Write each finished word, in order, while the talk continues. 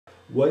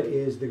What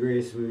is the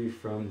greatest movie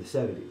from the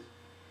 70s?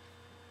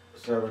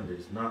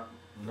 70s, not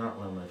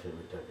one of my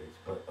favorite decades,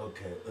 but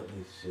okay, let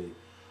me see.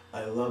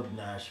 I love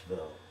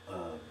Nashville,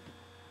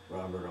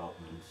 Robert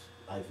Altman's.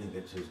 I think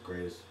it's his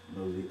greatest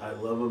movie. I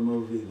love a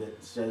movie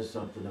that says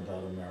something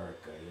about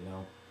America, you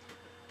know?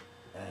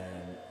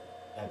 And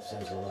that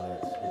says a lot.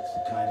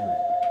 It's kind of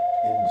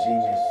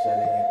ingenious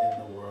setting it in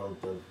the world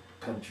of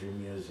country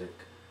music.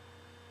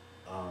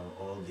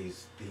 All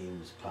these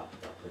themes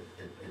popped up.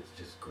 It's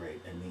just great.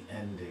 And the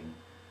ending,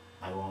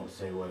 I won't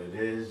say what it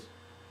is,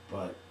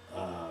 but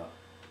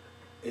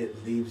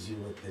it leaves you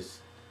with this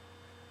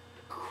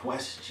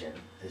question,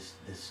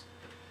 this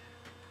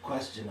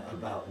question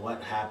about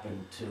what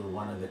happened to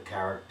one of the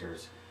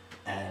characters,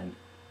 and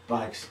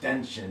by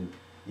extension,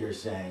 you're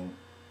saying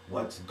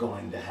what's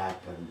going to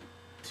happen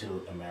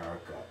to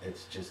America.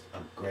 It's just a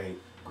great,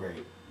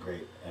 great,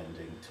 great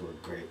ending to a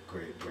great,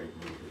 great, great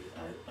movie.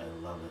 I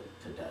love it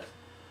to death.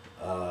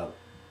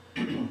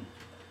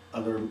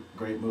 Other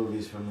great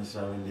movies from the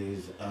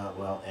 70s,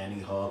 well, Annie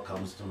Hall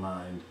comes to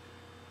mind.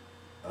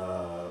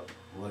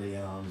 Woody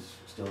Allen's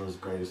still his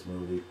greatest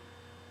movie.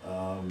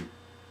 The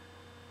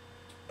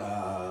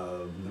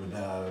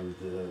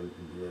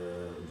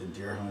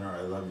Deer Hunter,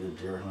 I love The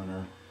Deer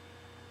Hunter.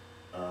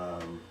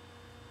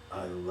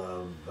 I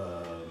love,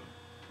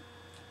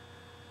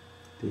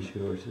 They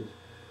Shoot Horses.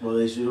 well,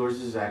 They Shoot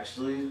Horses is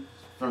actually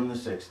from the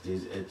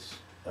 60s.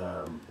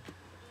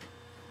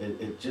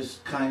 It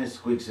just kind of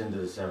squeaks into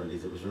the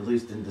 70s. It was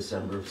released in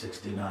December of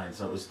 '69,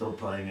 so it was still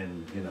playing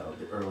in,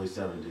 the early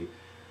 '70s.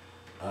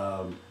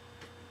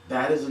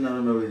 That is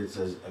another movie that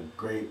says a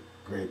great,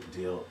 great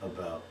deal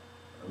about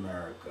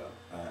America.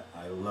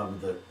 I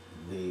love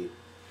the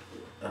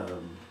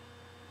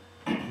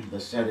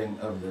setting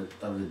of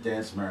the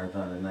dance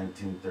marathon in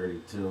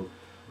 1932,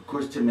 of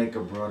course, to make a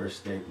broader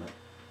statement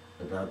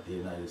about the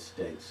United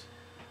States.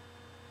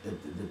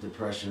 The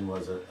Depression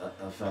was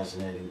a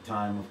fascinating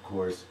time, of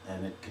course,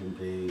 and it can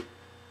be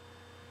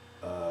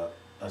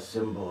a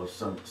symbol of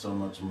so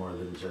much more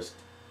than just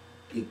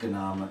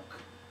economic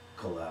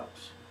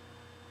collapse.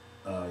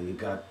 You've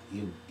got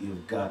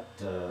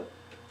the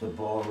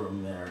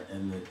ballroom there,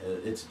 and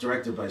it's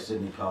directed by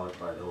Sidney Pollack,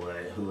 by the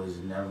way, who has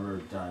never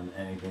done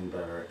anything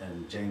better,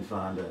 and Jane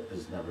Fonda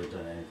has never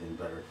done anything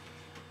better.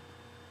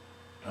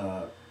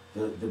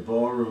 The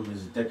ballroom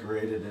is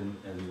decorated in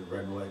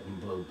red, white,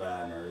 and blue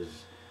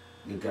banners.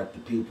 You've got the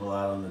people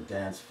out on the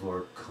dance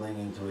floor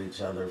clinging to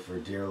each other for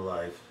dear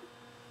life,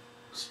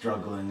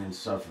 struggling and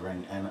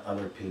suffering, and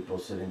other people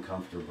sitting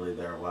comfortably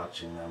there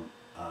watching them.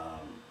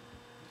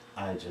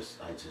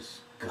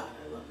 God,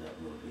 I love that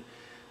movie.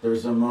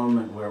 There's a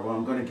moment where, well,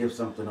 I'm going to give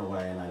something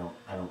away, and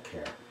I don't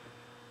care.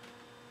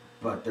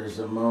 But there's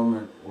a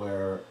moment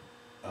where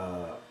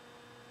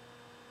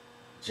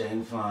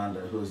Jane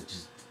Fonda, who's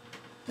just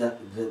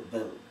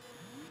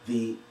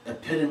the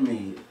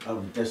epitome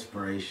of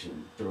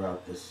desperation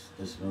throughout this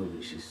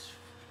movie. She's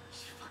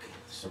fucking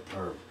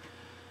superb.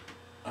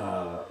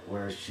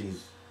 Where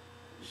she's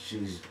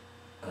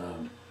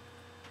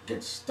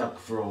gets stuck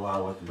for a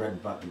while with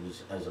Red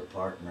Buttons as a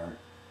partner,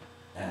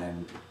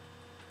 and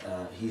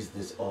he's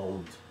this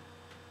old,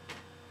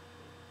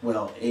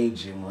 well,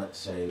 aging, let's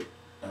say,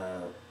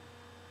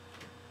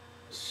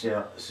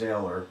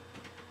 sailor.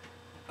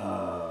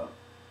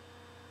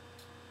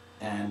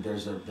 And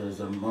there's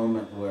a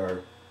moment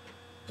where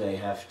they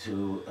have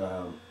to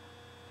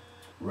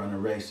run a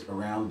race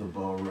around the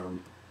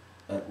ballroom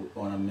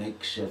on a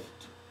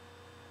makeshift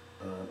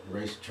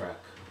racetrack.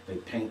 They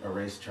paint a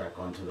racetrack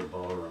onto the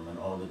ballroom, and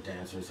all the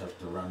dancers have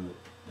to run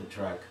the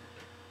track.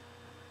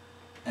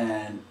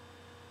 And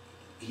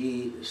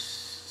he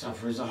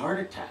suffers a heart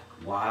attack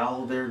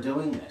while they're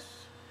doing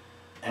this.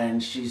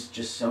 And she's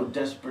just so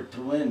desperate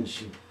to win.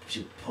 She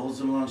pulls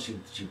him along.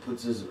 She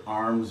puts his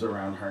arms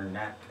around her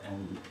neck,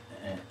 and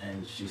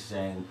she's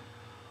saying,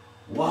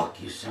 "Walk,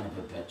 you son of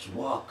a bitch,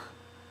 walk."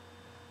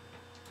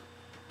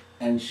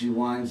 And she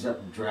winds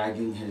up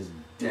dragging his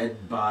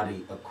dead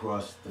body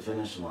across the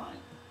finish line.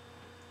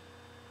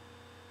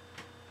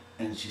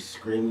 And she's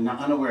screaming, not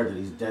unaware that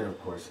he's dead, of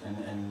course,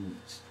 and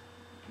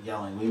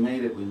yelling, "We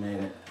made it, we made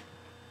it."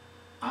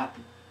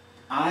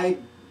 I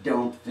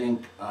don't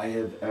think I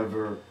have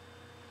ever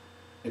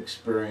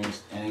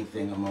experienced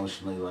anything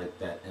emotionally like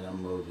that in a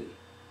movie.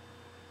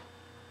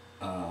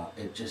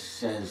 It just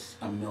says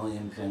a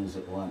million things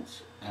at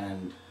once,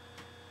 and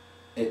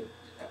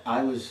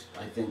I was,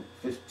 I think,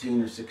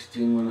 15 or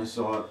 16 when I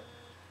saw it,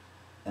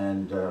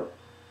 and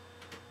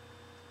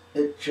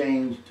it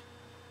changed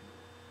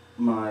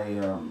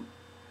my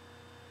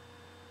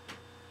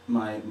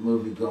my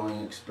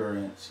movie-going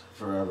experience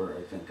forever.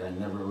 I think I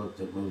never looked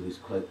at movies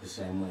quite the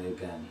same way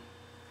again,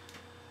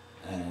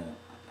 and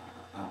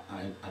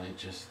I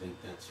just think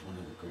that's one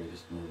of the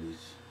greatest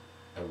movies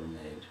ever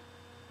made.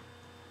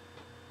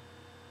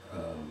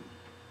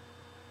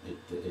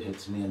 It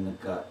hits me in the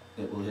gut.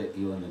 It will hit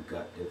you in the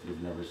gut if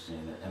you've never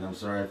seen it. And I'm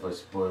sorry if I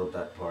spoiled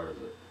that part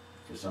of it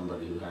for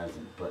somebody who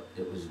hasn't, but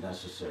it was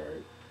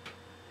necessary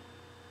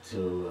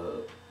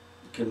to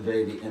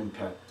convey the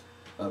impact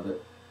of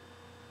it